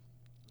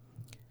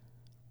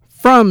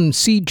From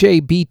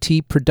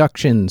CJBT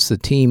Productions, the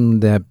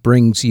team that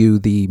brings you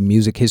the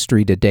Music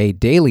History Today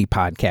Daily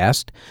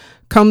podcast,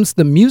 comes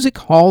the Music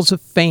Halls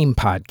of Fame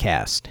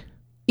podcast.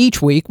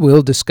 Each week,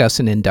 we'll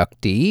discuss an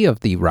inductee of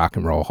the Rock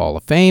and Roll Hall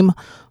of Fame,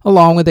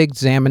 along with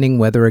examining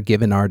whether a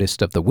given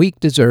artist of the week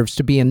deserves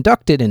to be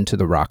inducted into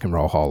the Rock and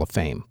Roll Hall of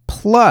Fame.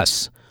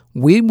 Plus,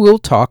 we will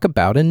talk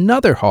about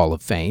another Hall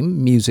of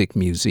Fame, Music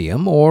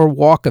Museum, or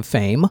Walk of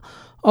Fame,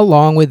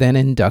 along with an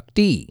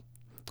inductee.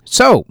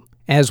 So,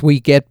 as we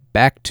get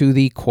back to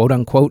the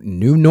quote-unquote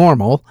new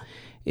normal,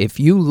 if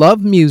you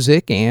love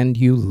music and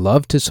you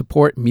love to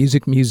support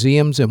music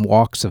museums and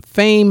walks of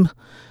fame,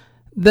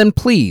 then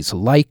please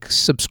like,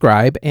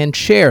 subscribe, and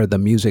share the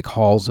Music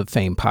Halls of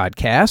Fame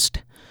podcast.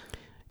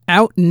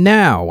 Out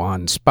now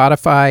on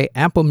Spotify,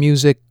 Apple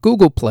Music,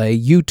 Google Play,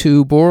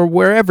 YouTube, or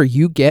wherever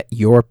you get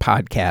your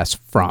podcasts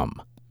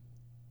from.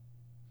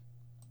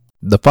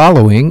 The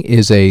following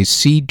is a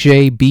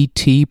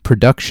CJBT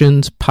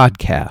Productions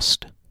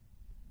podcast.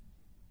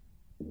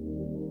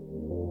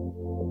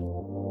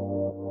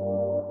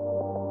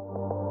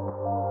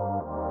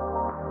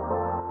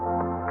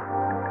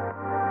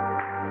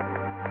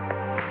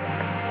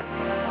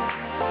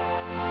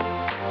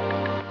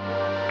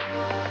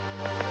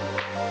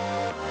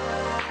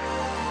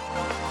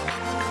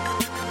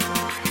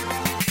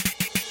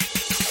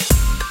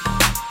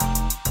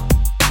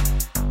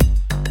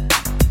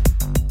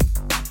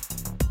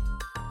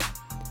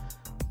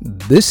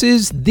 This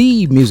is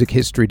the Music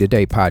History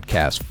Today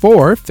podcast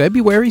for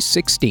February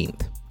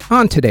 16th.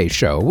 On today's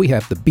show, we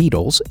have the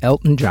Beatles,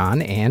 Elton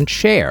John, and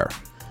Cher.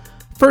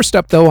 First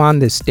up, though, on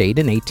this date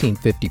in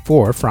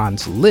 1854,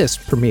 Franz Liszt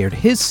premiered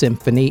his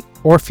symphony,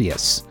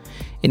 Orpheus.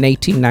 In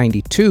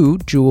 1892,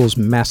 Jules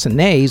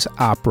Massenet's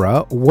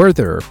opera,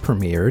 Werther,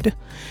 premiered.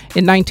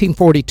 In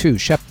 1942,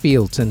 Shep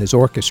Fields and his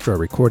orchestra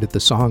recorded the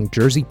song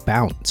Jersey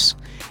Bounce.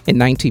 In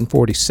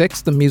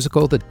 1946, the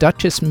musical The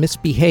Duchess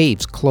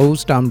Misbehaves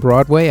closed on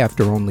Broadway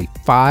after only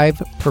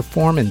 5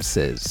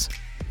 performances.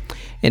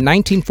 In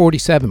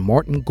 1947,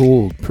 Morton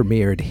Gould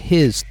premiered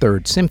his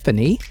Third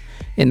Symphony.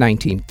 In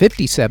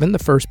 1957, the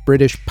first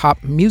British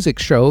pop music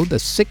show, The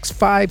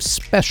 6-5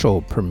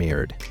 Special,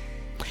 premiered.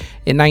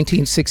 In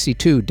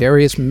 1962,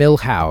 Darius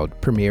Milhaud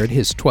premiered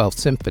his 12th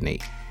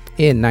Symphony.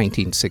 In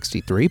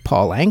 1963,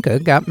 Paul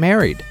Anka got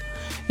married.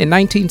 In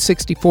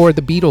 1964,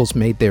 the Beatles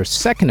made their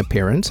second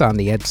appearance on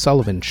The Ed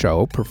Sullivan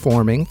Show,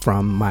 performing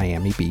from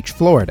Miami Beach,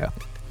 Florida.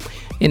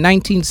 In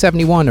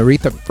 1971,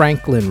 Aretha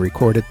Franklin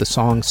recorded the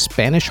song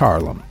Spanish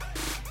Harlem.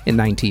 In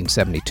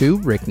 1972,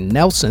 Rick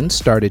Nelson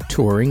started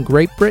touring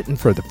Great Britain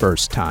for the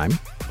first time.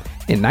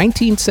 In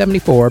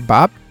 1974,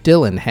 Bob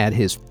Dylan had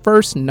his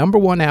first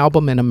 #1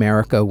 album in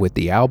America with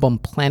the album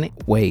Planet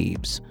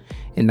Waves.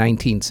 In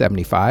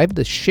 1975,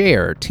 the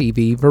Cher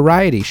TV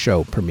variety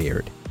show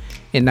premiered.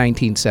 In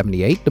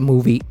 1978, the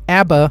movie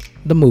ABBA,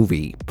 the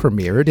Movie,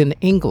 premiered in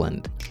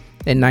England.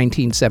 In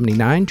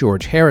 1979,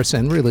 George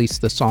Harrison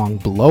released the song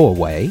Blow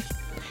Away.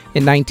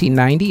 In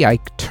 1990,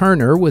 Ike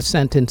Turner was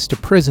sentenced to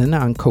prison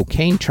on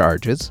cocaine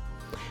charges.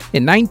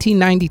 In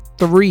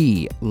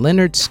 1993,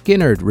 Lynyrd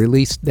Skynyrd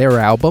released their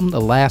album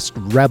The Last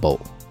Rebel.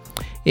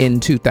 In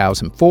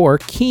 2004,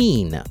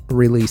 Keane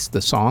released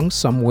the song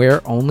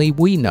Somewhere Only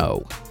We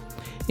Know.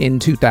 In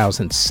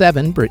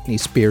 2007, Britney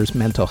Spears'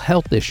 mental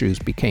health issues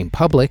became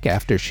public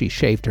after she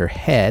shaved her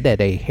head at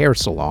a hair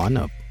salon,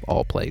 of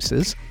all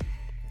places.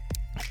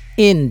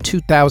 In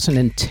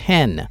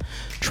 2010,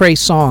 Trey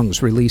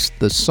Songz released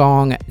the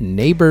song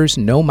Neighbors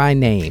Know My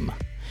Name.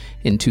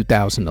 In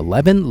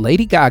 2011,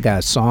 Lady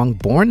Gaga's song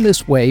Born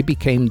This Way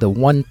became the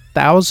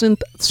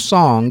 1,000th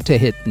song to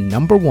hit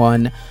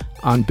 #1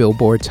 on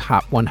Billboard's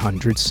Hot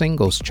 100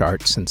 singles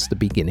chart since the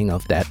beginning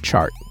of that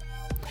chart.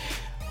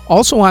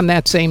 Also on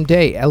that same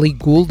day, Ellie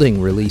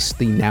Goulding released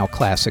the now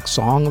classic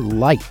song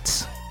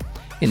Lights.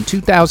 In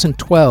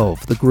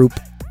 2012, the group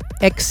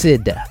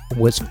Exid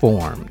was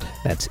formed.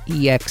 That's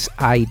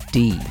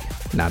E-X-I-D,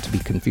 not to be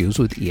confused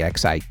with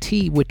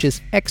E-X-I-T, which is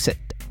Exit.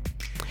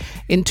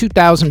 In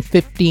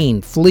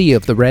 2015, Flea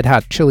of the Red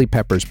Hot Chili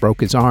Peppers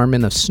broke his arm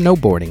in a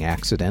snowboarding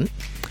accident.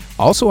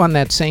 Also on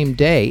that same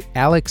day,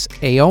 Alex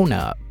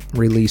Aona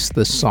released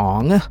the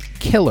song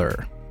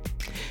Killer.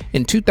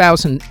 In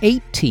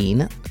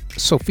 2018,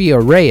 Sofia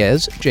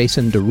Reyes,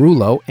 Jason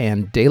Derulo,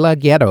 and De La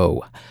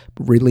Ghetto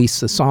released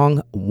the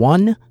song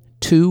 1,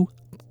 2,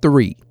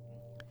 3.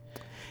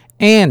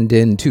 And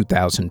in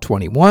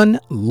 2021,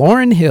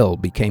 Lauryn Hill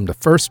became the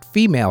first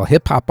female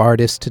hip-hop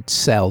artist to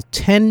sell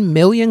 10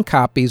 million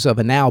copies of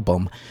an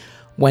album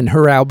when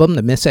her album,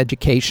 The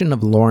Miseducation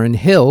of Lauryn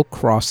Hill,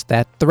 crossed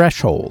that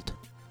threshold.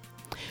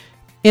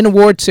 In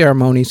award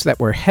ceremonies that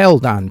were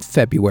held on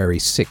February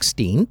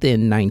 16th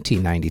in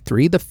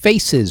 1993, the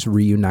Faces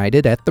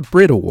reunited at the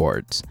Brit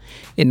Awards.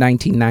 In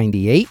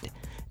 1998,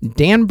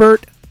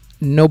 Danbert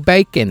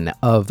Nobakin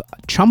of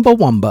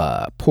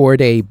Chumbawamba poured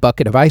a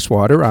bucket of ice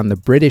water on the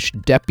British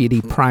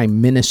Deputy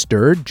Prime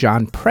Minister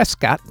John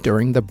Prescott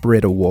during the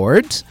Brit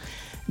Awards.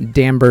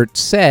 Danbert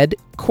said,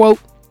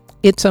 quote,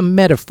 It's a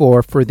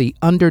metaphor for the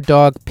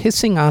underdog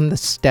pissing on the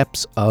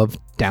steps of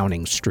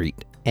Downing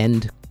Street.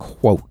 End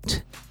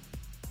quote.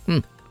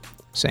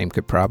 Same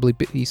could probably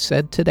be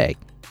said today.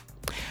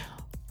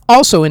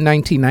 Also in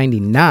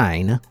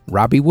 1999,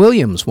 Robbie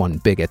Williams won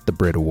big at the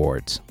Brit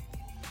Awards.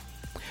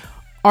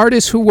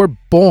 Artists who were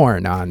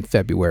born on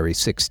February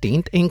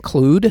 16th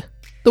include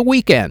The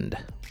Weeknd,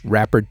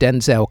 rapper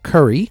Denzel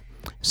Curry,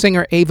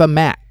 singer Ava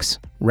Max,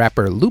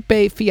 rapper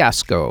Lupe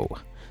Fiasco,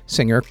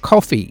 singer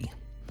Kofi,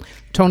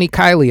 Tony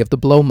Kiley of the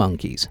Blow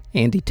Monkeys,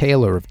 Andy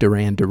Taylor of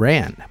Duran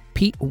Duran,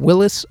 Pete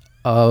Willis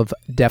of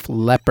Def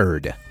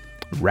Leppard,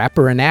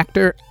 rapper and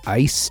actor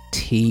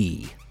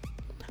Ice-T,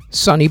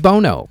 Sonny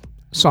Bono,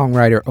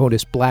 songwriter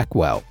Otis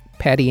Blackwell,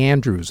 Patty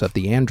Andrews of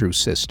the Andrews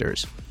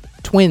Sisters,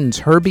 twins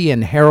Herbie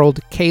and Harold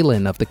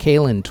Kalin of the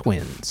Kalin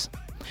Twins,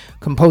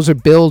 composer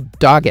Bill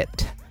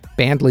Doggett,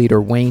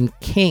 bandleader Wayne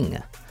King,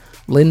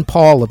 Lynn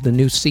Paul of the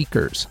New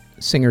Seekers,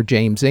 singer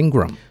James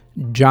Ingram,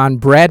 John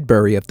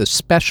Bradbury of the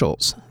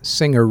Specials,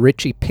 singer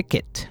Richie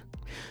Pickett,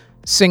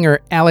 singer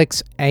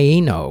Alex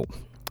Aino,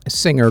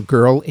 singer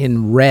Girl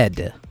in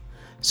Red,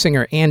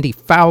 singer Andy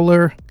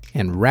Fowler,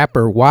 and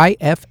rapper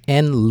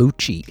YFN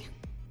Lucci.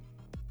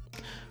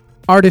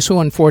 Artists who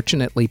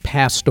unfortunately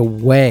passed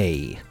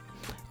away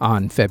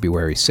on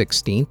February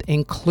 16th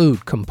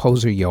include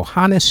composer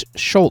Johannes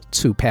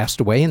Schultz, who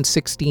passed away in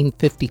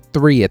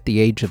 1653 at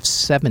the age of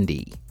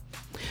 70.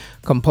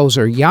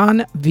 Composer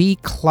Jan V.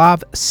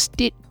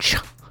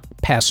 Klavstich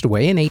passed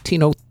away in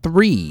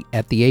 1803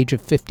 at the age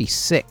of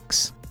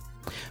 56.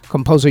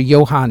 Composer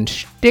Johann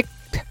Sticht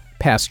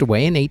passed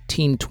away in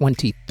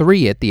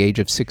 1823 at the age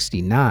of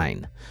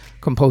 69.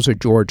 Composer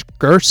George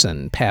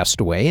Gerson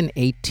passed away in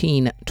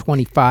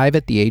 1825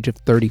 at the age of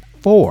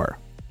 34.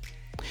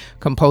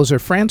 Composer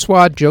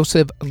Francois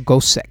Joseph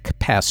Gossec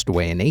passed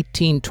away in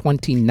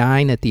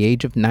 1829 at the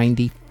age of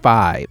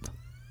 95.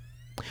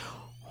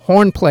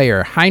 Horn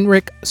player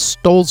Heinrich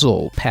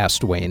Stölzl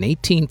passed away in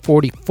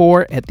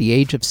 1844 at the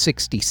age of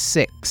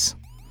 66.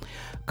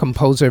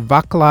 Composer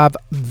Václav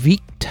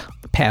Vít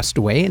passed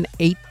away in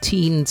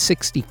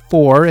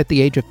 1864 at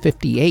the age of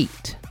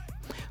 58.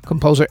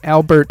 Composer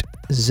Albert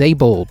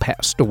Zabel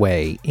passed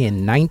away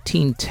in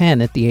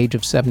 1910 at the age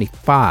of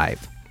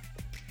 75.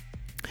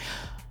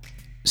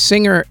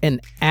 Singer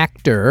and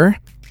actor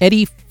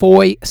Eddie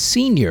Foy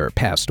Sr.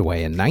 passed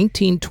away in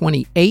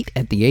 1928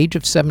 at the age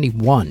of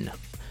 71.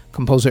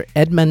 Composer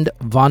Edmund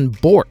von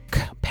Bork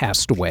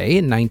passed away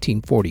in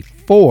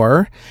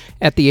 1944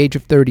 at the age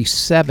of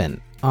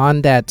 37.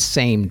 On that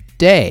same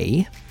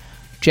day,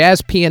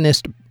 jazz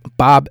pianist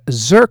Bob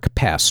Zirk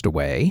passed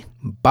away.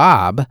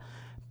 Bob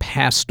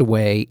passed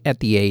away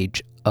at the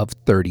age of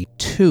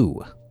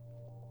 32.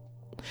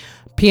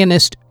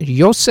 Pianist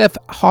Josef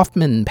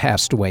Hoffman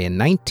passed away in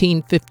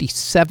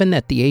 1957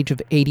 at the age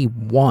of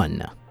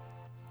 81.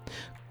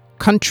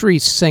 Country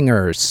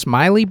singer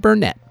Smiley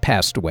Burnett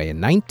passed away in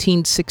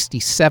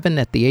 1967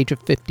 at the age of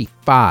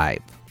 55.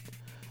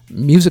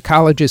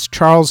 Musicologist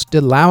Charles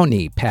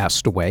Delaunay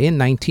passed away in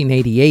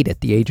 1988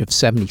 at the age of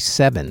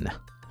 77.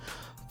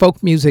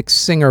 Folk music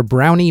singer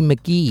Brownie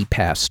McGee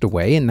passed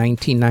away in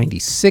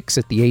 1996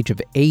 at the age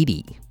of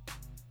 80.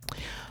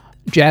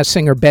 Jazz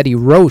singer Betty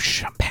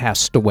Roche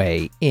passed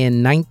away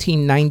in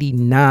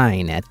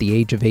 1999 at the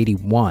age of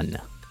 81.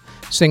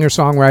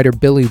 Singer-songwriter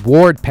Billy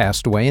Ward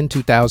passed away in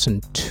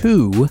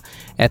 2002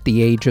 at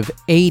the age of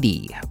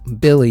 80.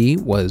 Billy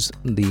was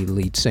the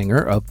lead singer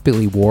of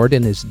Billy Ward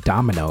and his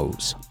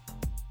Dominoes.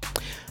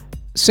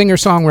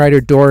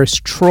 Singer-songwriter Doris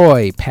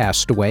Troy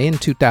passed away in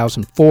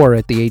 2004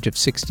 at the age of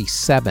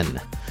 67.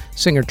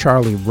 Singer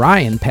Charlie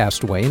Ryan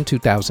passed away in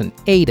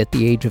 2008 at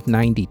the age of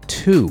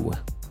 92.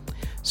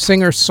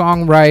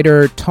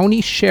 Singer-songwriter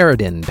Tony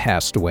Sheridan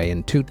passed away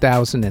in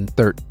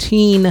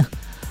 2013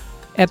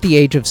 at the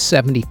age of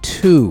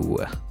 72.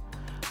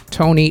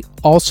 Tony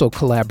also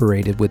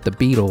collaborated with the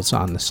Beatles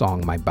on the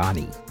song My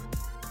Bonnie.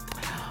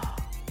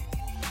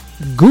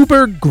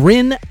 Goober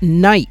Grin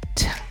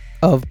Knight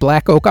of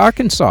Black Oak,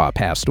 Arkansas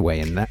passed away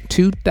in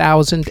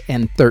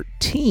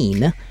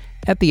 2013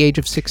 at the age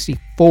of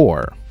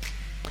 64.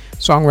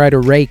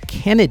 Songwriter Ray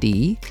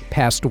Kennedy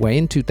passed away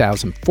in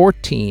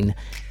 2014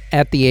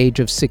 at the age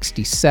of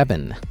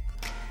 67.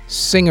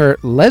 Singer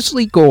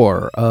Leslie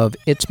Gore of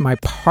It's My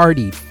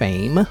Party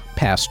fame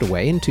passed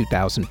away in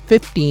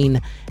 2015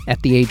 at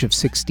the age of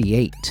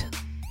 68.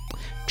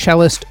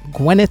 Cellist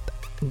Gwyneth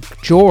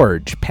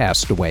George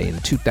passed away in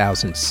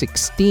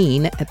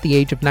 2016 at the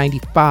age of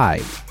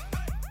 95.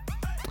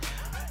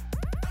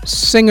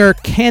 Singer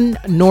Ken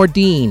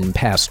Nordine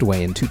passed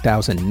away in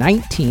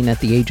 2019 at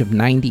the age of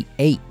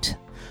 98.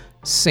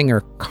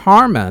 Singer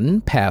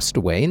Carmen passed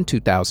away in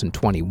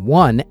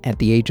 2021 at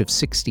the age of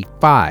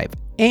 65.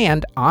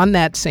 And on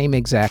that same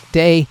exact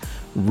day,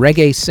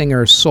 reggae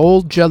singer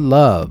Soulja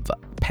Love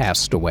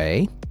passed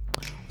away.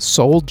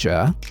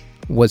 Soulja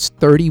was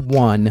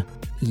 31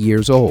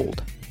 years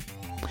old.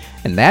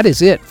 And that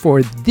is it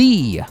for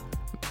the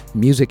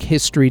Music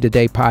History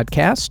Today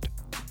podcast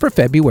for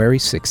February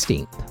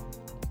 16th.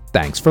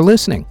 Thanks for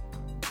listening.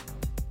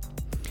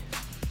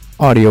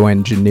 Audio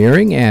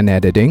engineering and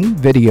editing,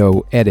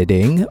 video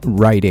editing,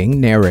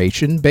 writing,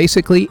 narration,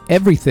 basically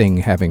everything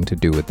having to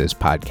do with this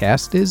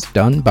podcast is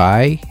done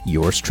by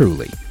yours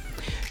truly.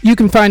 You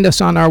can find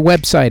us on our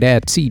website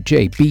at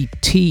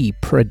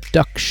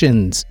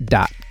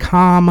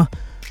cjbtproductions.com.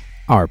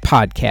 Our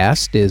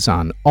podcast is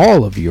on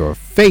all of your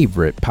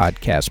favorite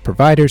podcast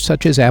providers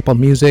such as Apple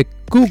Music,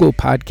 Google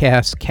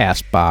Podcasts,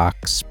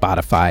 CastBox,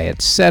 Spotify,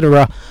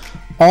 etc.,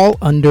 all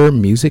under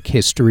Music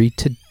History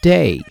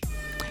Today.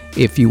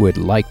 If you would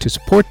like to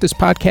support this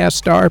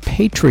podcast, our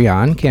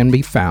Patreon can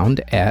be found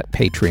at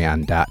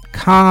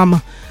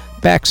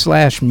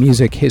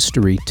patreon.com/Music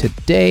History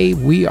Today.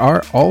 We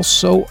are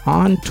also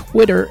on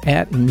Twitter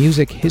at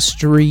Music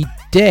History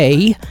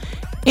Day,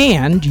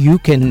 and you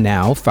can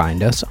now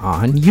find us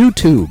on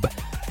YouTube.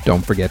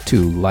 Don't forget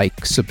to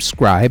like,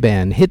 subscribe,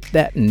 and hit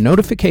that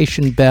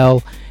notification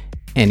bell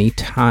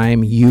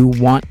anytime you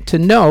want to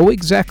know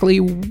exactly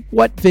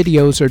what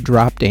videos are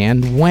dropped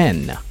and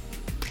when.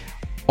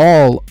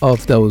 All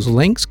of those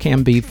links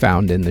can be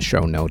found in the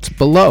show notes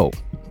below.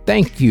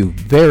 Thank you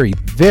very,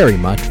 very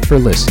much for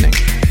listening.